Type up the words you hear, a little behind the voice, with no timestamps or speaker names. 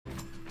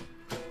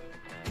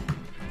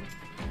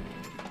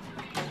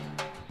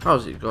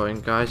How's it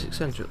going, guys?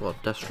 Eccentric Lord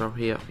Destro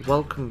here.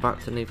 Welcome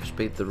back to Need for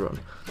Speed The Run.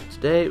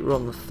 Today we're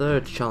on the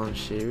third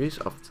challenge series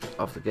of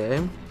the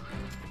game,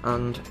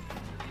 and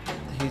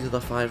these are the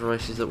 5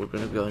 races that we're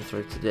going to be going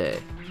through today.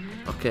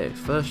 Okay,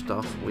 first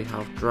off we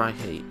have Dry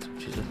Heat,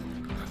 which is a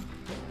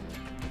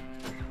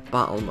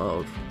battle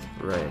mode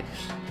race.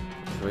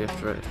 We have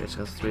to race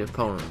against 3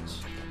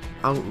 opponents.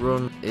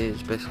 Outrun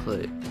is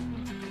basically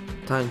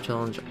time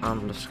challenge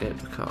and escape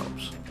the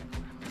cops.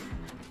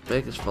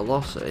 Biggest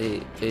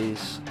velocity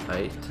is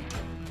basically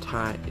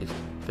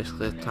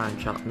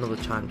another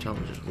time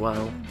challenge as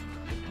well,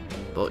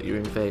 but you're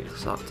in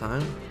Vegas that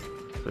time.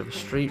 We have a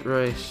street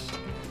race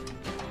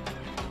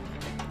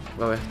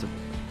where a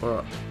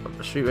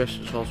street race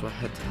is also a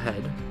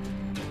head-to-head,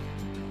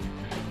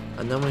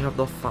 and then we have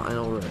the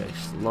final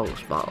race, the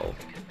Lotus Battle,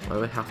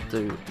 where we have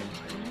to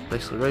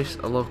basically race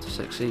a Lotus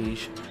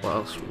Exige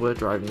whilst we're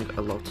driving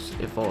a Lotus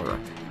Evora.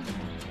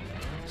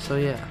 So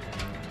yeah,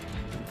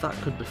 that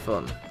could be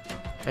fun.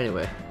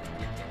 Anyway,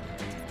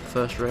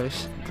 first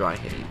race, Dry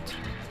Heat.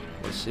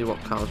 Let's see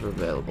what cars are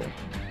available.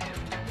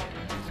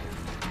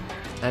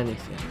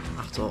 Anything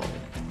at all,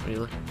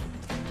 really.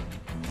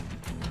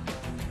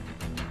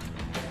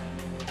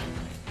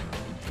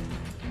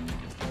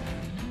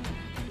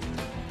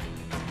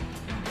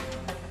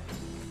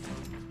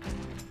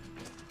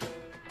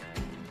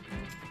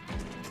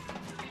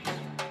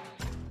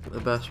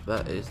 The best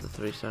bet is the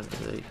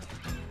 370Z.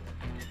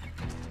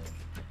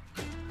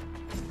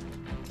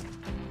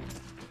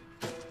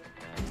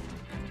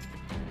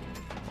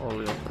 Oh,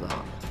 we go for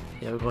that.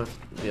 Yeah, we're going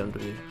for the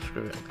BMW,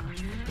 screw it.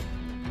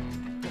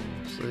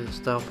 So the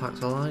style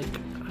packs I like.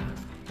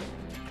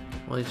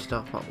 Well, you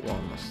style pack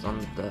 1, that's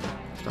standard there.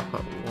 Style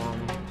pack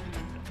 1.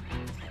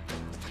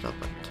 Style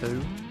pack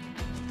 2.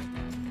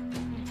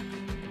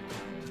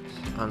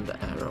 And the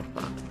aero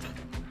pack.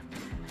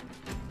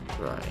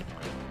 Right.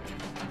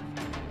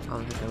 I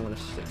think I'm going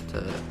to stick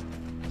to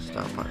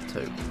style pack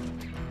 2.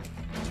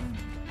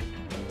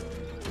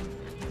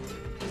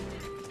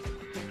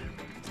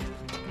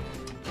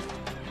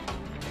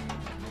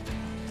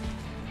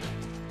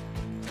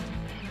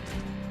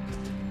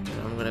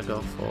 I'm going to go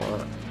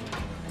for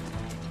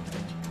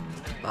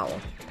that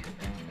one.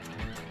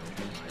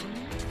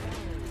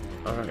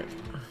 Alright.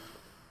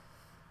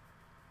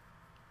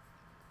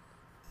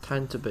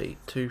 Time to beat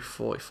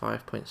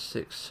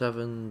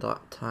 2:45.67.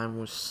 That time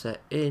was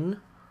set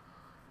in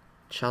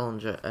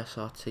Challenger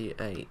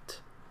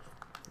SRT8.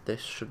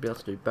 This should be able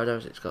to do better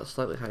as it's got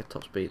slightly higher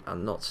top speed,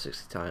 and 0 to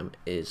 60 time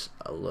is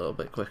a little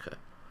bit quicker.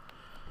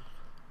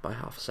 By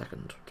half a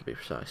second to be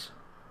precise.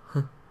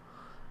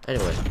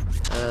 Anyway,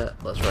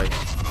 let's race.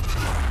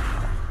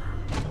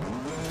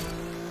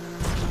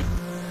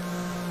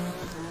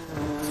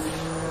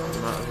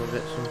 Might as well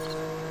get some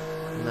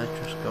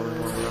nitrous going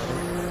while we're at it.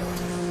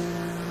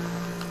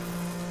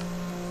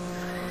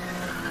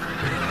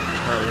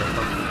 Oh yeah,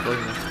 that's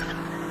clean.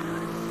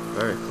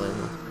 Very clean.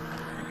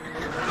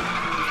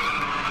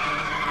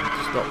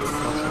 Stop with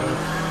fast.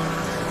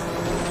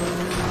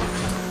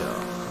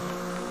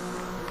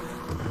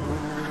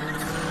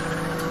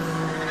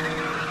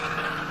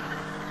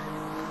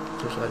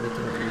 I need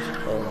to use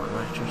all that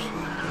nitrous.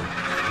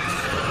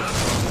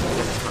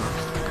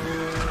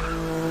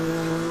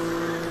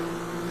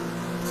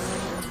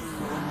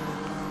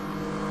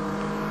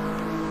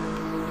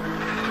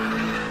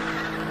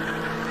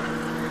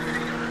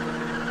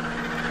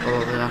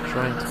 Although they are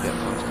trying to get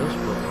past us,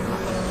 but I'm not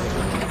going to do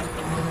that.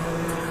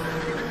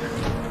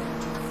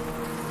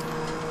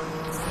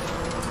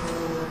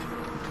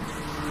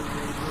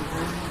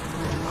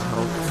 I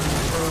hope.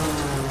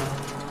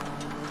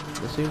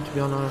 They seem to be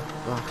on our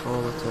back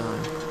all the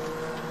time.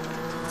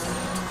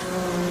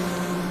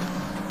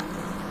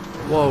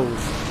 Whoa!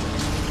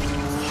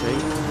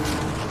 Shit.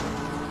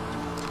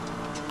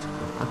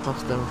 I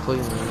passed them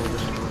cleanly and they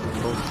just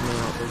bumped me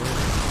out the way.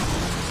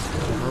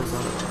 How's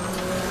that?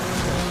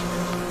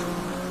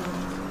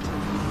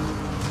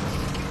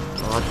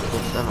 Oh, I just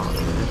pushed them out of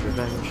the way as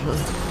revenge.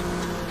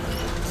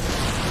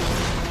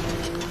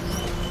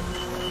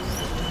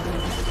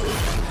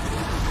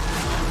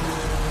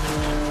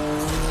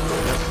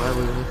 I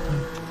lose it.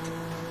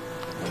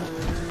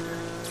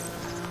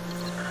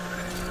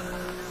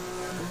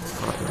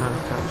 Right, time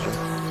to catch him.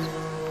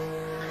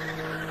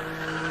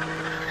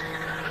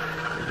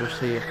 They're just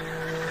here.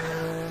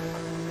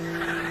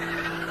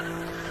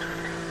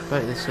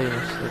 Bet they've seen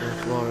us, they're going to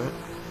floor it.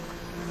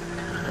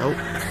 Nope.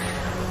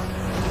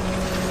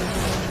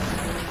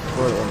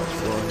 We're the one that's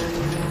flooring it.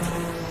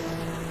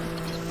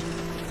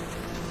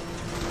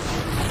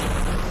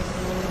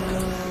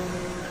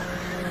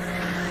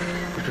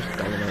 We're just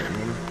dominating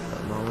them at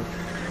the moment.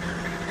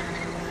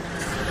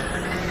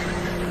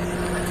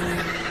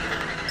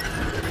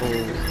 Oh.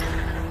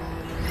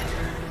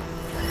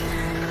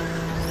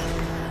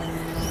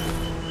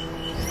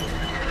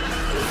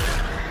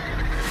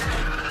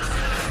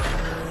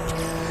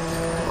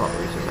 What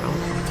races out?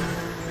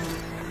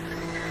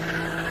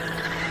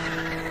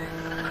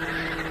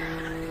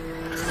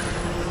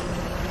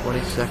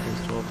 20 seconds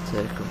to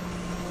overtake them.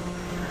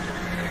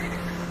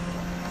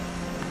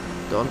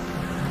 done.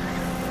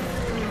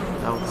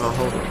 Now, oh,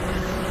 hold on.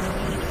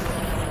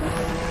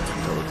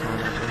 Until the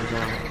timer runs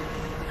out.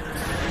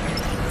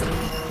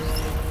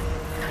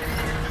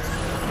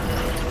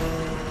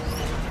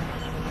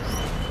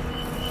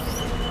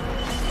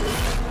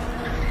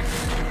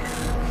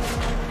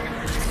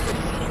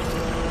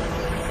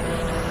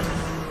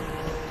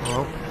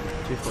 Well,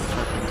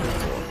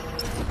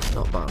 2.724.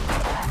 Not bad.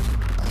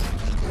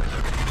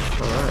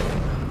 Alright.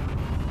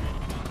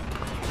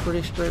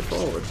 Pretty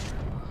straightforward.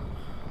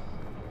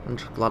 I'm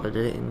just glad I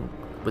did it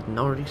with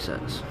no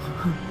resets.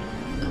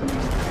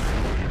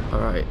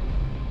 Alright.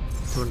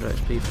 200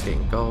 XP for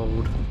getting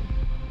gold.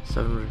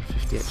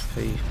 750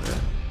 XP for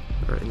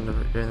during the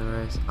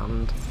race.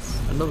 And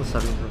another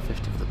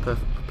 750 for the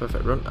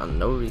perfect run and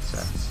no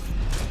resets.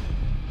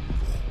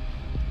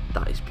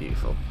 That is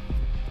beautiful.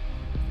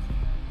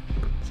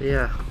 So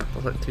yeah, I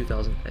was like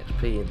 2000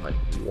 XP in like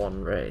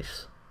one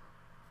race.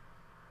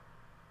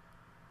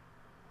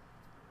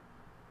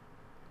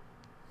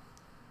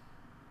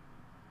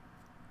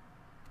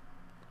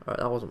 Alright,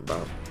 that wasn't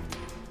bad.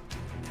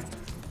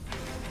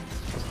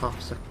 That's half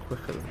a second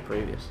quicker than the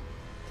previous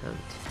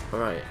attempt.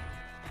 Alright.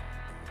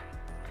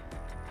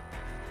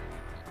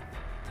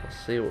 Let's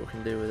see what we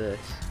can do with this.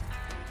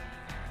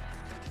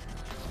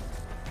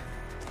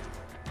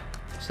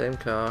 Same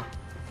car.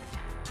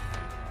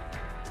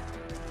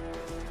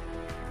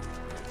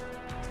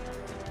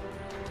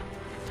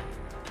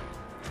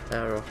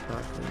 Aero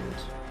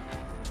patterns.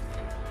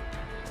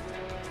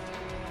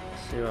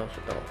 Let's see what else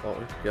we got. What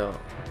we've got.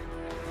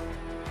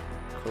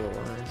 Colour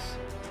wise.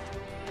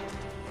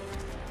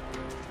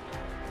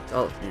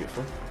 Oh, that's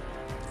beautiful.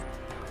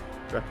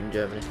 Rep in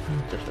Germany,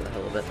 just for the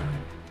hell of it.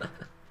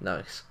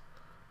 Nice.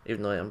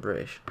 Even though I am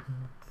British.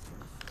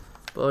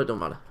 But it don't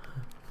matter.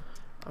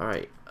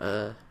 Alright,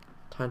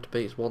 time to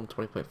beat is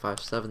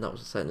 1:20.57. That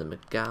was the same in the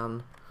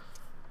McGann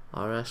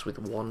RS with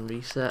one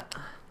reset.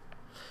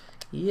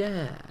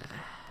 Yeah,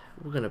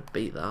 we're gonna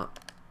beat that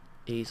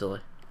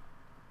easily.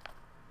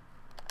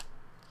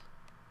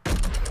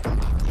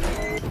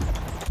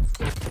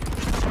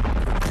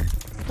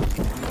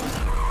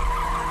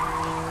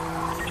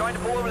 Trying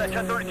to pull over that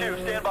 1032,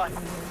 stand by.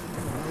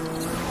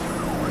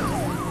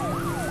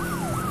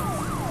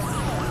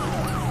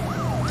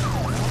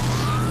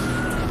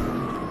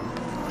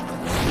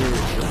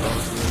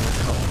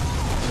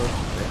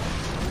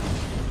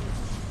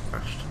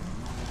 Crashed.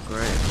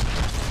 Great.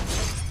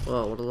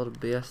 Well, what a lot of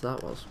BS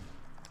that was.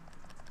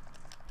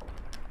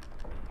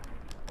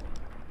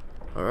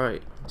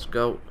 Alright, let's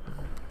go.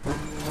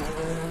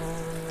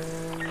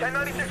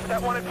 1096 with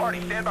that wanted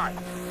party, stand by.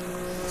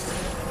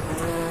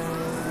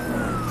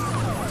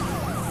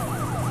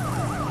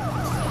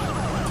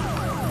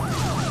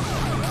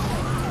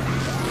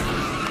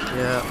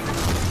 Yeah.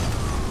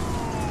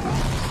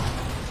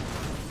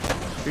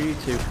 Screw you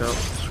too, Coach.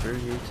 Screw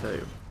you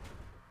too.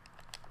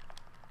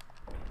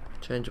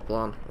 Change of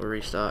plan. We're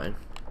restarting.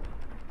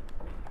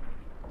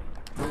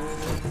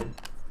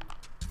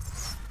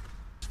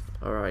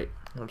 Alright.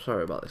 I'm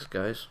sorry about this,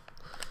 guys.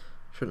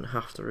 Shouldn't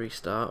have to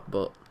restart,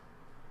 but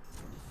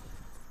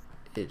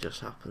it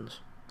just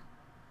happens.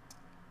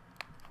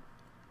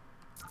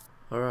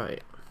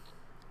 Alright.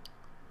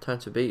 Time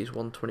to beat is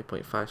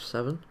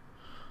 1:20.57.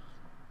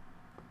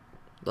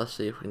 Let's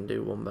see if we can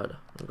do one better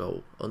and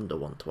go under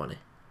 120.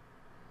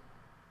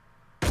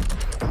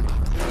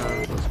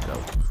 And let's go.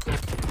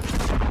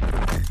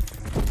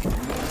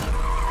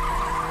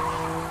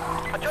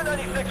 A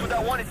 1096 with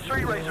that wanted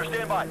street racer,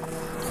 stand by.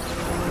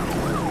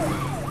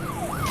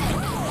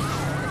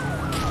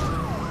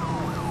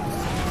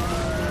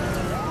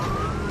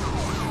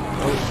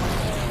 Oh,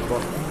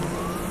 what?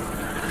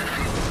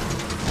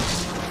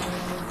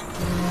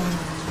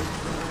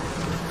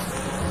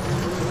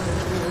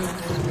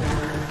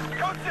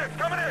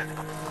 Coming in!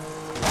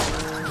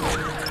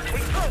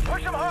 He's through!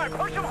 Push him hard!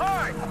 Push him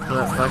hard!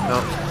 Let's back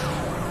up.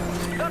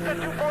 Sunset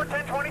 24,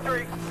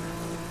 1023.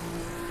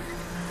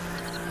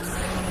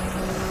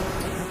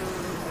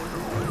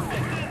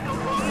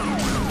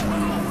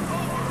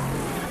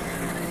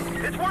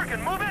 It's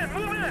working! Move in!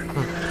 Move in!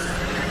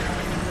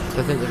 I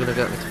think they're going to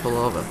get me to pull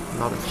over.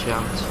 Not a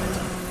chance.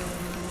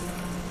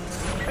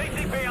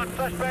 PCP on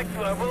suspect.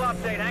 We'll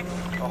update, Hank.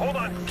 Oh, hold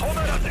on. Hold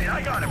that update.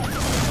 I got him.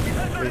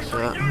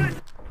 Reset.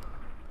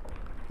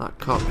 That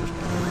cop just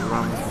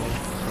rammed me.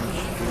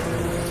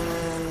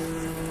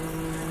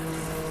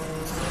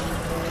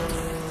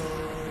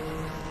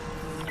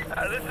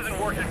 This isn't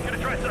working. Gonna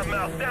try something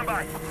else. Stand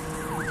by.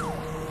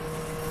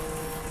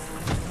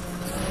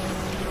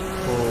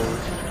 Oh,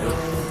 this is good.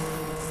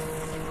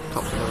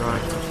 Cops on the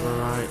right, cops on the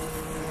right.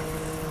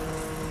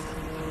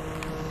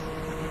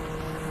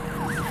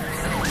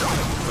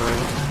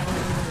 Right.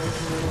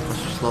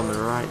 Let's just slow me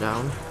right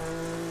down.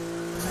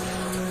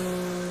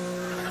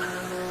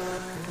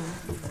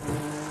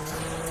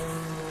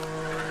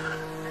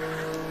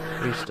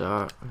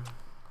 Restart.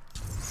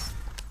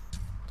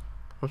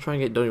 I'll try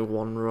and get done with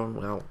one run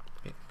without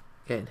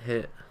getting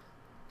hit.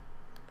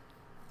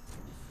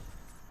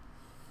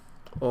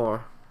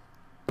 Or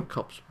the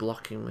cops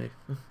blocking me.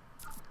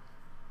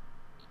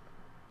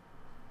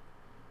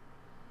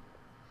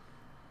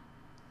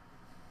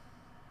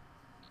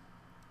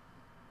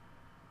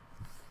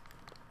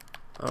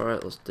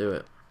 Alright, let's do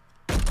it.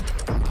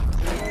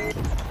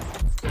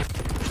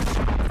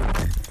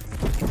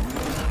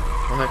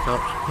 Oh heck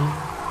up.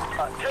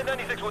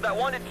 1096 with that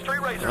one, it's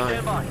straight razor,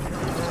 stand by.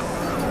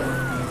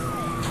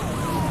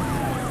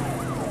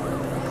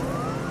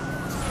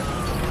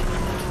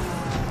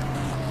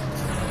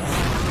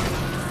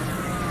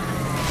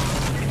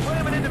 He's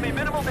slamming into me,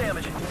 minimal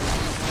damage.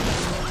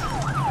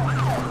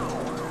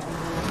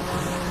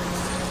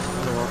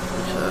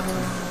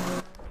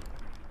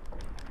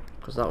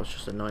 Because that was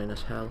just annoying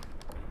as hell.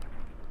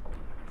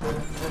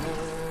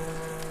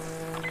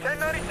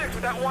 1096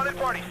 with that wanted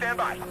party, stand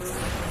by.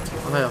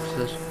 Hi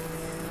officers.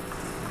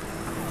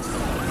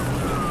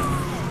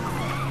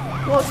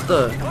 What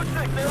the? Code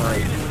 6, they're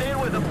you just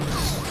stand with them.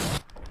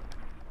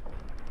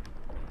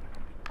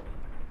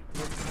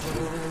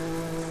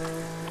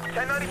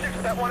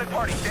 With that wanted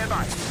party, stand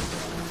by.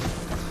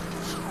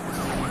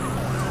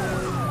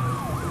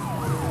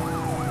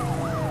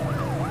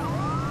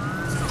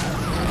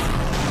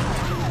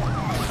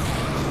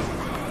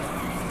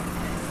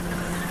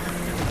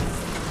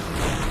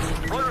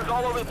 Runners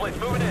all over the place,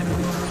 moving in.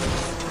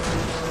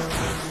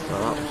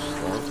 Well, that was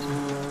slow.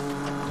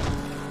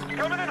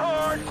 Coming in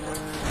hard.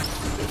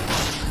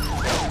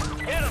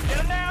 Get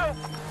him now.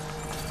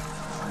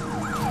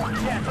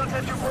 Yeah,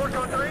 Sunset 2-4,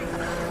 code 3.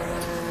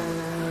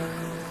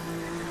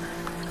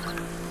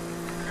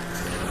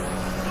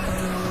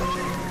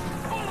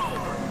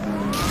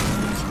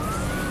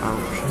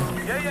 Ouch.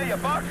 Yeah,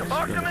 box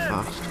him in.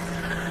 Fast.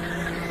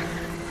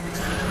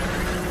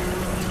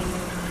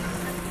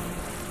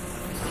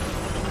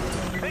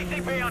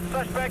 PCP on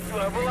suspect,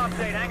 we'll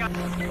update, hang on.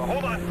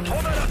 Hold that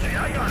update,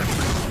 I got him.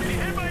 He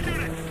hit my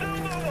unit, still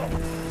mobile.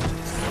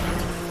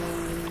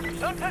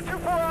 Sunset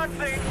 2-4 on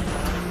scene.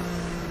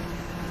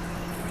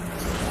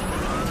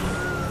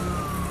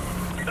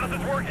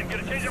 Nothing's working,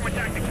 gonna change up my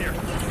tactics here.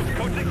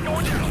 Code 6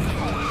 going down.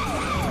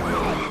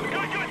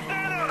 Good,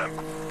 stand on him.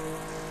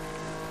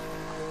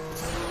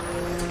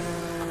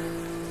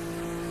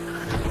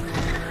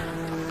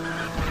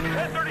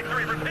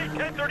 Repeat,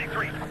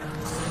 1033.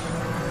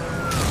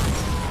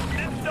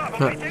 Didn't stop him,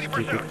 maintain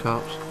Stupid pursuit.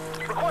 cops.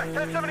 Request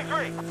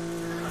 1073.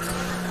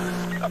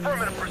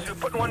 Affirmative pursuit,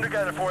 putting one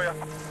together for you.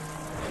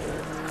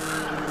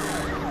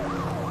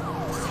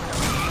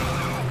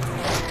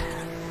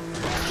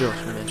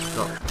 Just missed,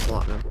 got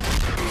platinum.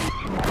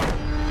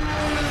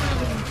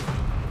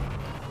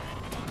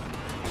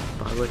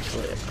 By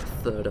literally a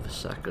third of a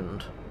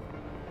second.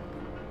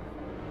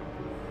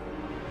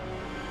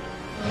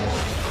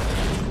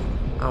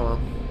 Oh well.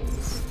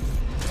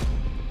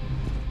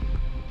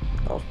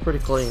 That was pretty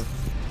clean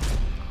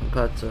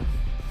compared to the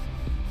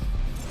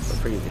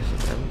previous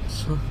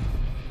attempts.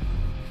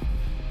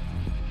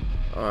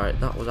 Alright,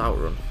 that was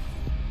Outrun.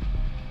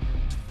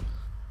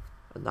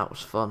 And that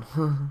was fun.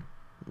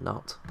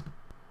 Not.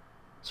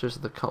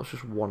 Seriously, the cops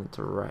just wanted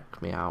to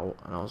wreck me out,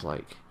 and I was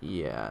like,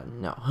 yeah,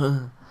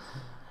 no.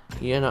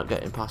 You're not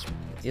getting past me.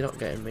 You're not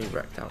getting me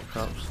wrecked out,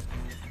 cops.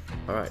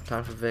 Alright,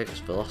 time for Vegas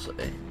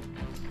Velocity.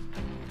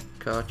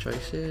 Car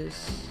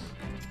choices.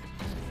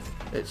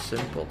 It's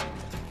simple.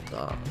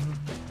 That.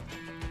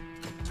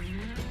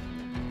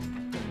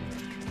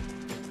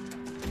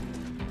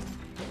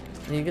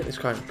 Can you get this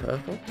guy in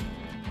purple?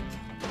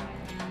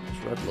 What's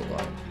red look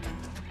like?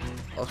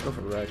 Let's go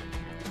for red.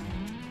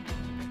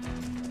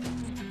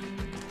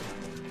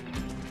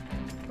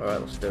 Alright,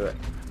 let's do it.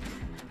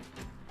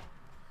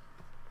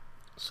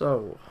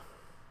 So,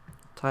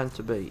 time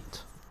to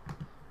beat.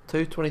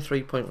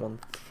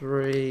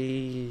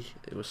 223.13.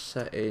 It was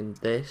set in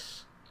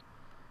this.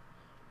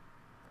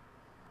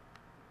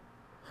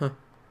 Huh.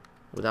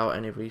 Without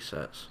any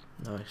resets.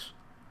 Nice.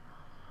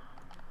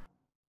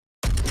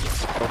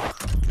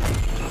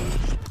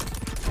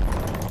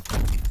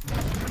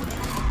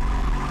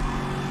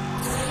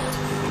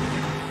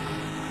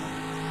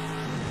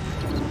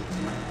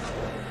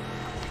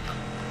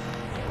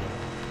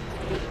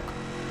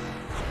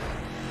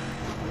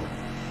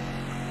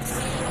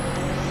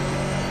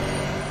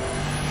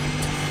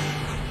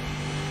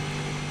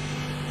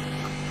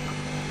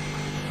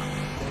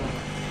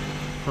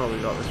 Probably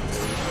got this one.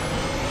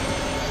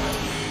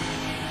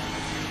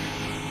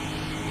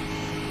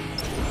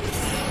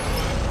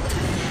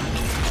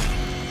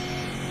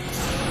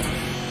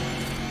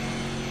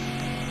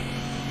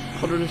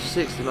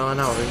 $160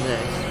 mph in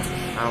this.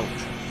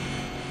 Ouch.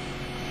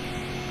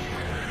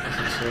 That's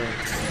insane.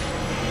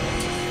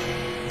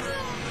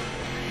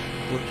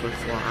 Literally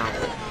flat out.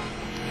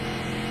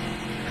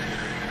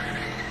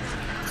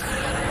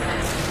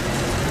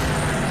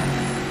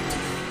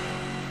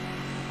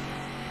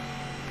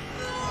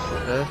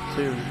 Earth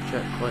 2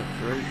 checkpoint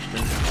for each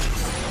thing.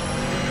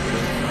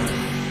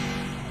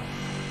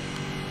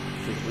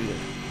 Which is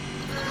weird.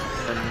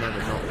 And never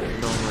not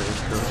normally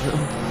just does it.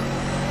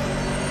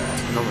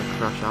 Normally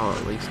crash out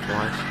at least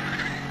twice.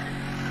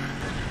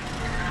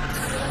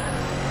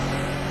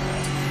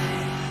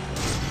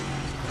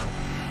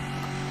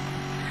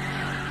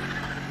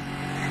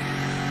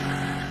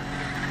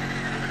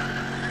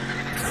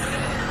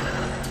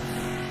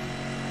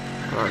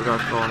 Right, we got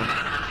a corner.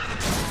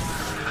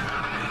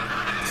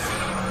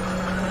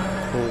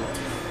 Cool.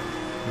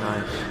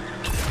 Nice.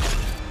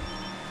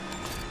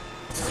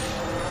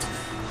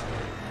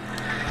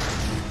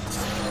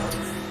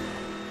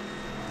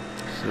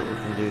 See what we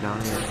can do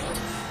down here.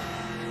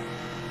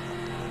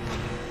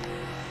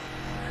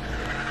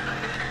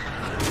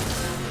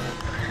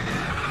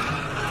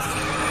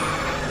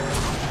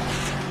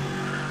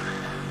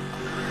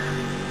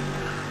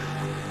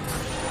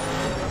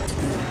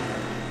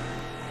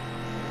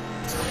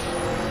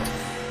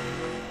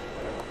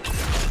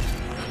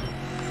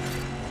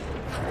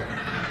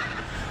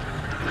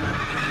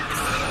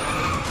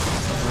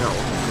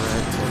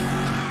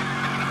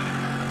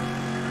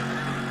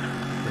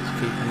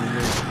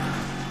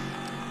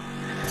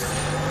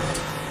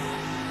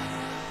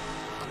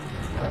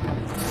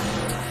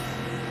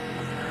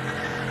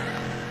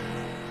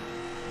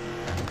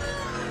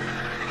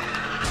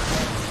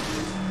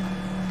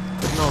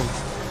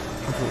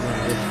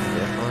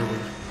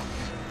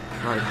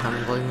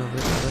 Handling of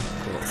it,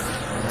 but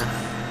yeah,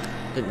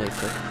 didn't need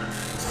to.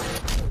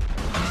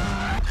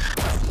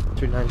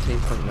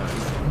 219.9.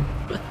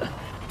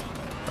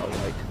 Oh,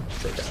 like,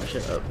 sit down, I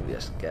shouldn't open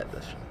this and get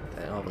this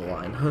thing over the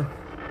line.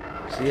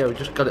 So yeah, we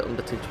just got it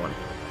under 220.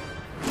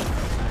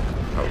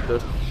 Oh,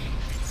 good.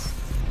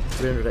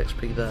 300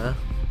 XP there.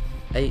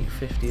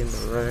 850 in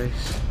the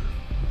race.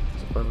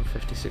 It's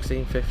 1150,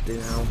 1650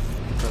 now.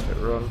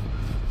 Perfect run.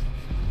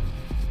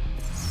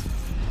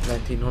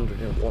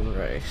 1900 in one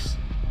race.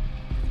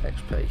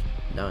 XP,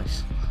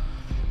 nice.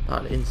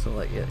 That'd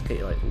instantly get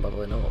you like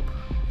leveling up.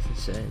 It's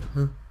insane.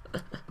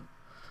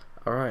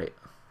 Alright.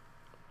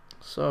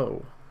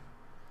 So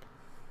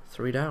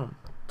 3 down,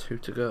 2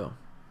 to go.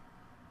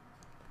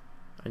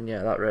 And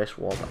yeah, that race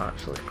was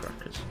actually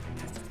crackers.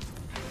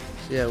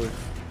 So yeah, we've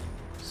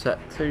set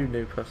two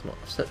new personal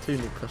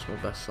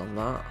bests on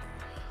that.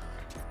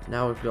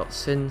 Now we've got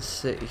Sin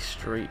City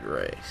Street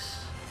Race.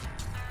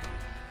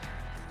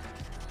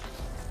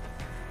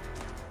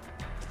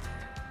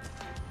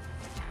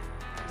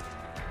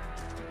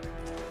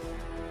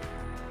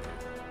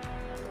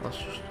 Let's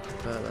just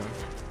compare them.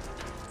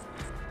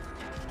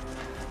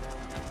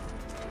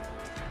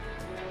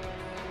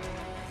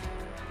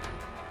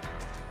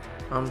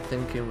 I'm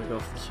thinking we go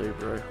for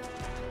Subaru.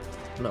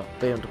 No,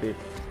 BMW.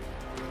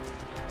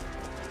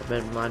 I've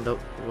made my mind up,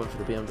 we're going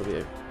for the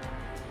BMW.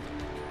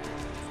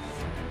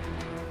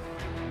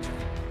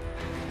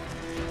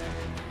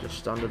 Just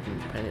standard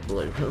and paint it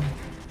blue.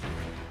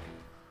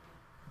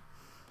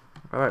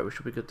 Alright, we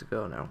should be good to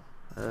go now.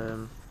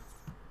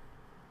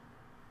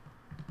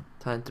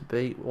 Time to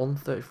beat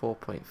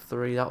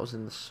 134.3, that was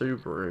in the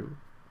Subaru,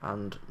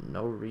 and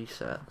no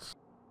resets.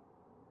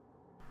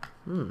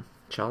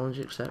 Challenge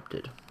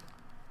accepted.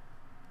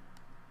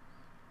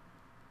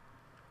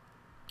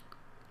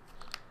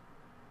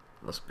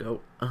 Let's go.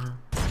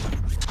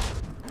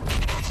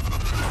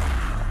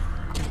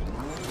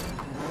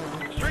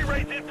 Street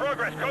race in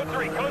progress, code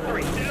 3,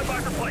 stand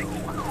by for plates.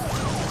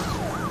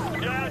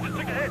 Yeah, just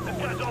took a hit, this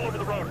guy's all over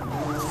the road.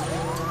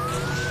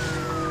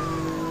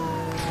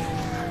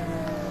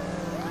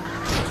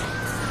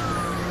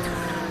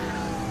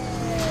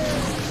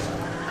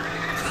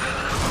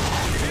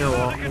 You know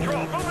what?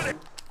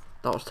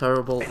 That was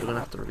terrible. We're gonna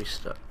have to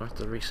restart. We have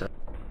to reset.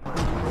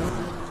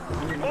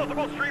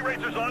 Multiple street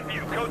racers on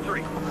view. Code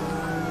 3.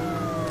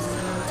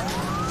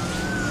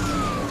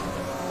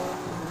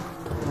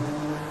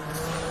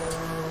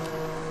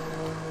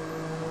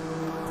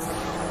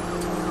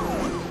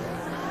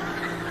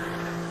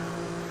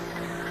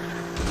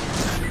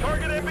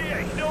 Target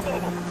NBA, still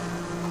mobile.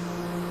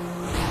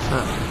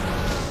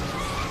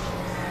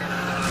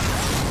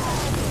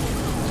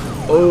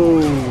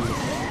 Oh!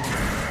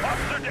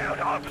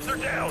 Officer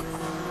down!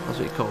 That's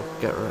what you call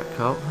get wrecked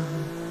up.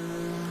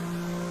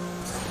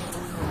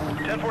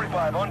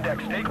 1045 on deck,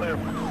 stay clear.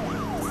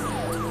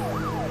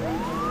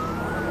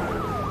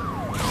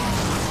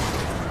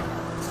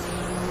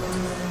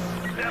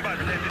 Stand by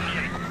for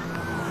 1058.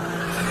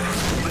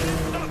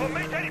 Stop him,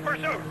 maintaining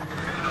pursuit!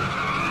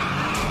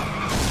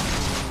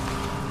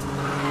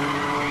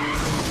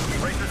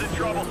 Racer's in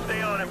trouble,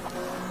 stay on him.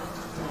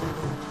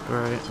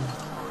 Great.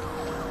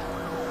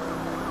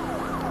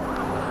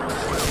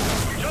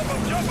 Jump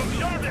him, shut him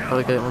down!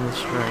 Gotta get him on the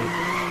straight.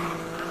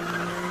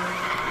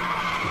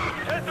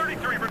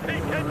 1033,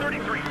 repeat,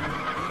 1033.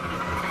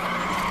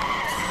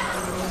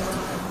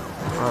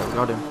 Alright, we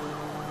got him.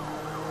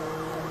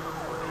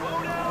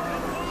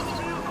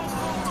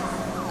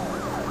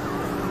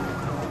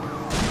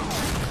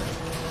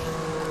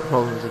 The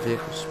problem is the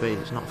vehicle speed,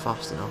 it's not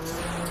fast enough.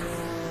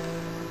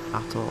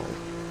 At all.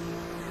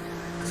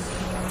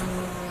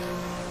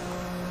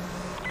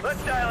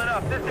 Let's dial it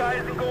up, this guy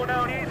isn't going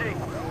down easy.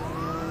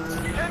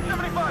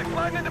 1075,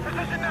 sliding into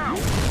position now.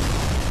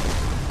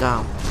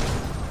 Down.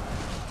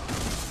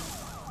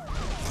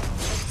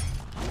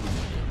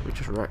 We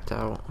just wrecked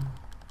out.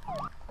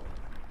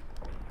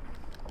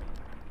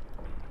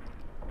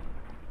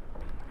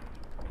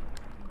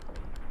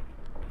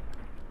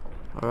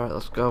 Alright,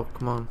 let's go,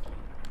 come on.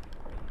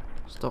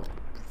 Stop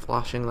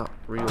flashing that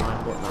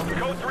rewind button.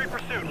 Code 3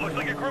 pursuit, looks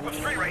like a group of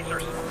street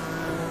racers.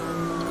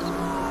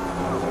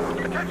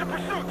 Attention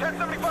pursuit,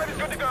 1075 is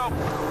good to go.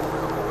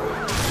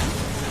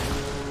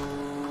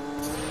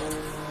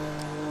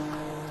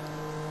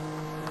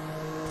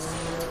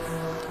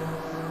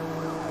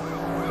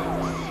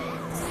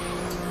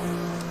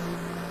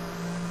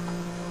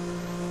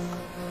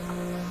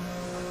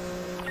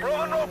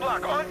 Rolling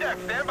roadblock, on deck,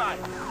 stand by.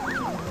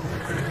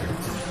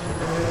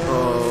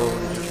 Oh,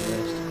 we just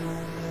missed.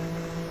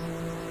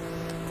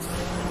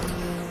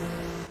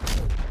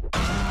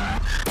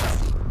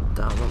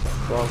 Damn, that was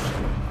close.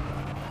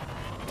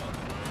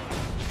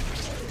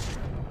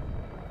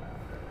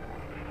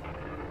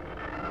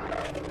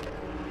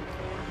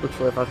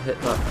 Literally, if I'd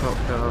hit that cop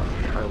car,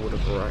 I would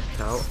have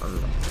wrecked out and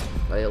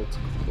failed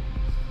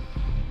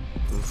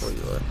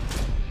completely.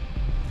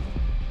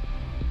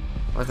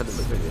 Like I did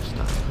the previous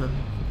time,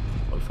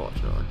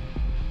 unfortunately.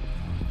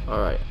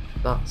 Alright,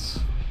 that's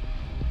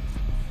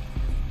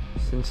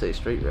Sin City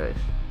Street Race.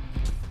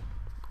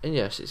 And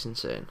yes, it's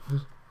insane.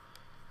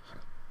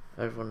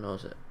 Everyone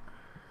knows it.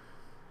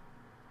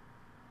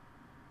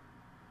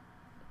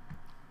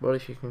 But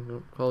if you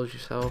can close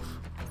yourself,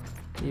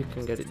 you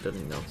can get it done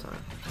in no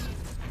time.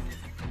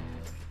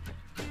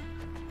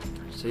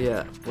 So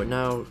yeah, we're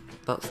now,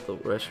 that's the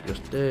race we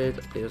just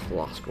did. Here's the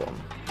last one.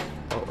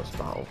 Lotus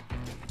Battle.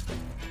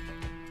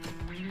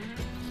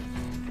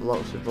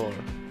 Lotus Evora.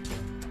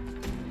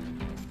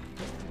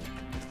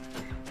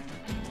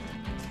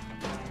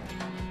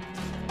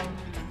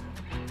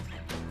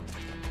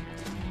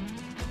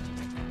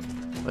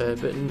 A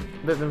bit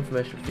of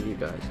information for you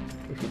guys.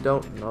 If you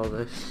don't know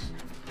this,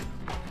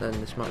 then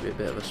this might be a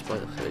bit of a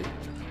spoiler for you.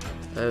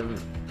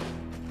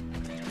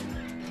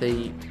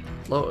 The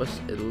Lotus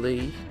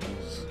Elise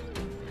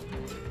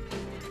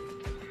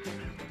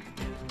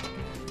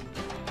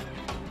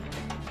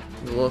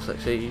the Lotus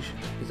Exige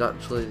is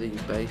actually the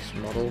base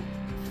model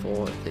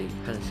for the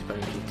Hennessy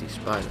GT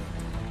Spider.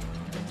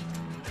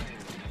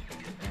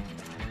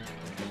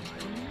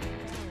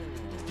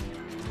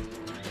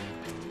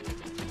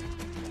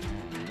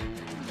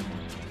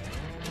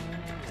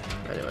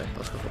 Anyway,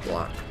 let's go for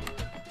black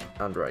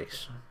and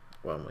race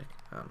when we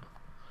can.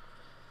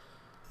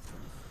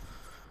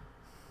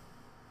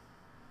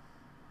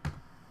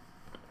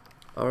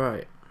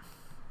 Alright,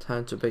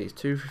 time to beat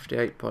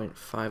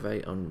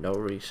 258.58 on no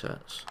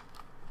resets.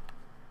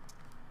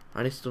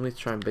 I still need to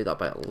try and beat that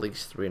by at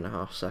least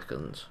 3.5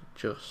 seconds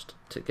just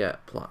to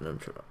get platinum,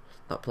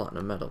 that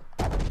platinum medal.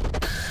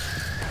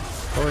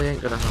 Probably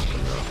ain't gonna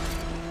happen though.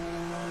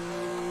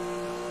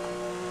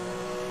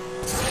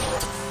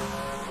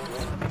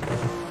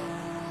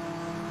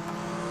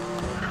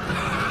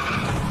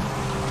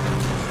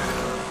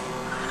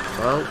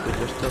 Well, we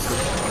just took it.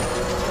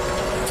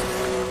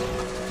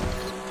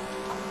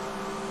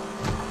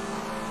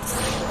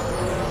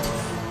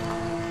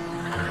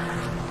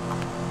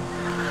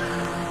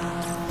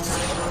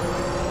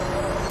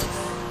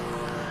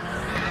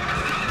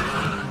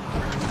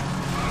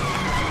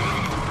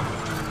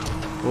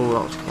 Oh,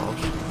 that was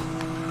close.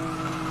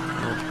 I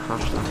almost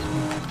crashed that.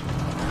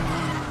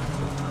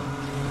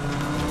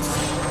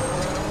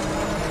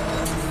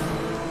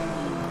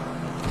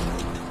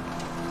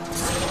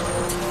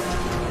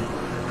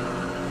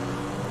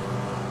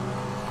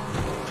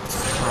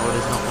 Oh, it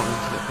is not wanting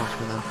to get past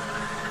me now.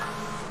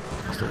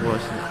 That's the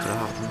worst thing that could have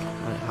happened,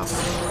 and it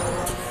happened.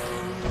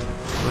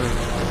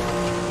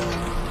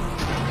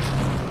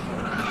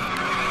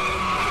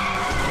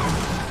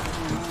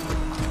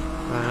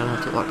 And I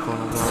took that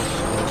corner well,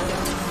 so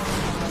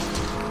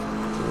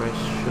the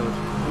race should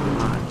be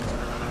mine.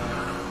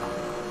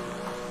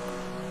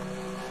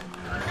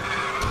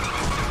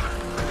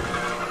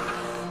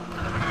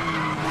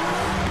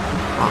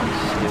 That's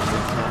seriously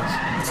intense.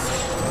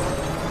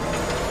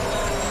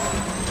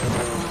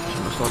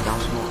 Shouldn't have slowed down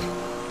so much.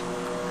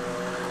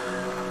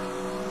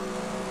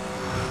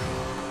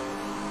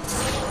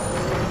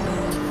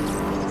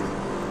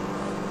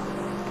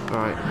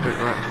 Alright, quick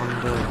right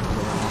hander.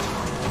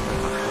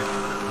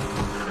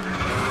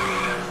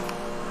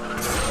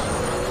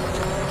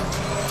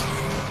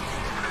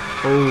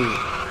 Oh!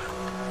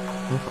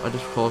 I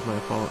just caused my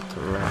opponent to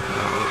wreck out.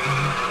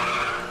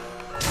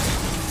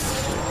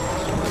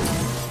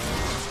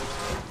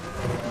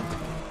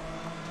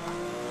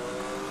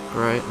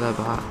 Great, they're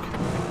back.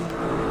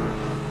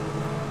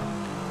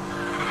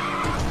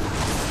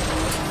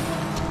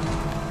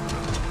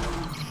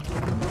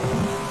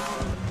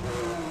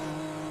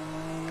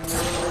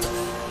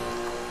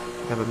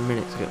 We have a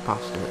minute to get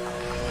past it.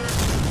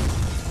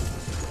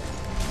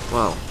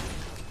 Well,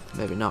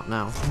 maybe not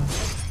now.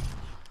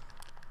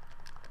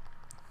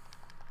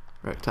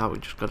 Wrecked out, we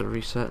just gotta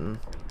reset and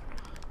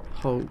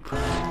hope.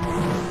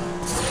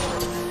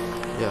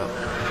 Yeah,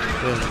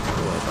 we're not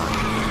the way back.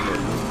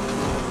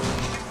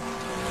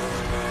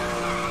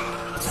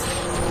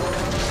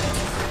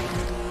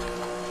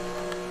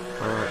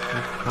 Alright,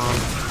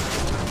 can't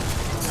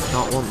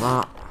not want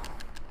that.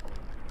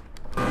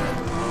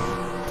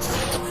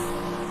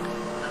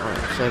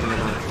 Alright, saving the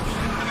Nitrous.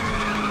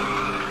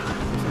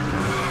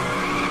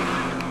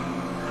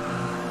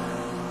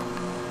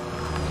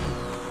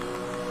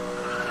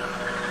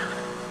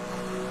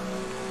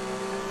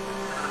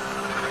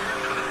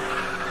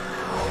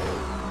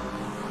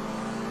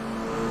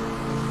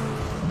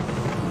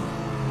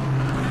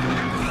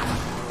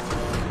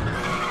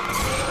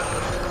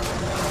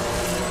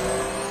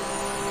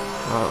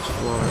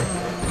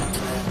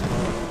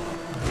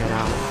 Get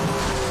out.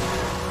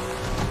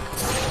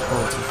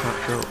 Quality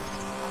catch up.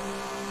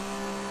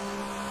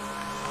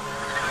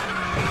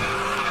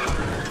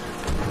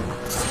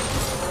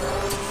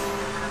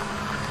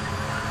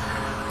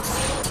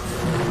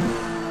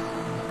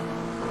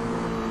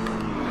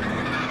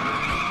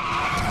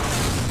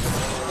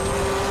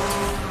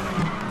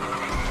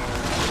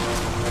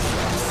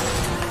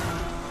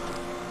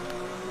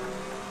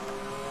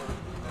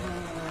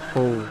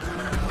 Oh,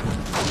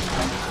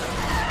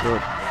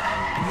 good.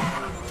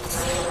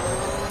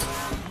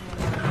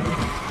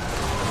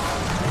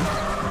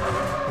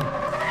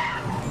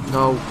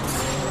 No.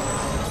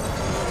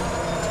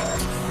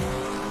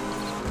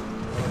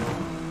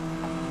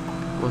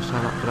 Worst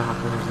time that could have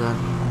happened was then.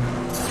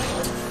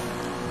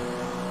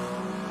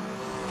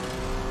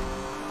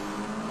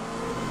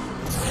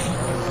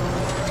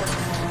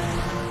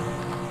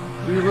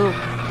 Reload.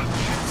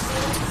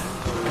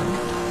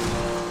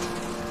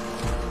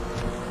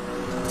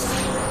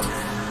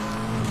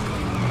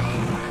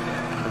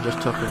 I just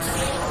took it.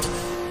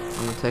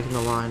 I'm taking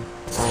the line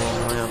all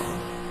the way up.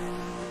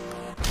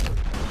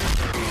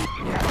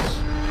 Yes.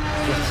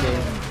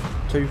 Getting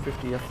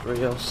 250 F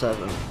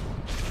 307.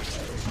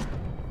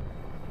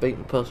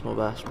 Beating personal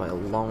best by a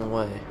long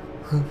way.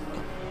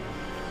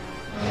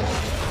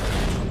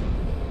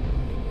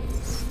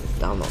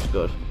 Damn, that's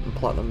good. And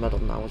platinum medal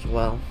now as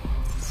well.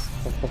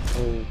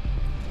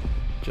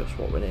 Just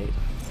what we need.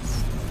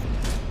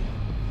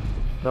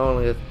 Not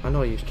only I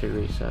know I used 2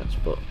 resets,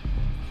 but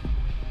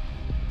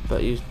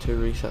using 2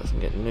 resets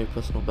and getting new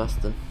personal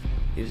best than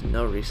using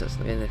no resets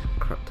and getting a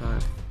crap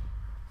time.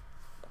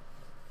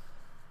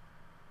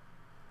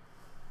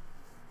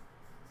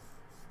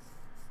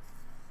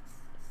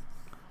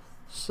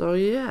 So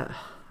yeah,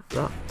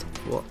 that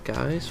what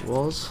guys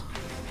was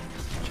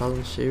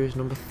challenge series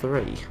number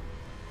 3,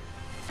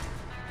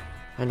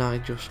 and I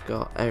just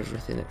got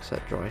everything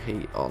except dry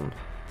heat on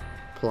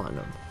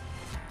platinum.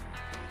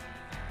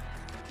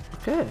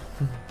 Okay.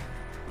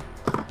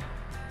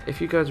 If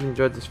you guys have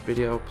enjoyed this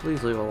video,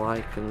 please leave a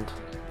like and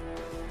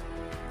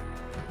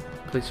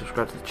please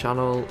subscribe to the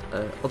channel.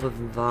 Other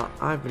than that,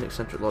 I've been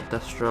Eccentric Lord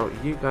Destro.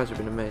 You guys have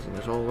been amazing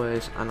as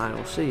always, and I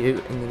will see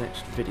you in the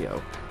next video.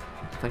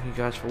 Thank you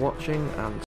guys for watching, and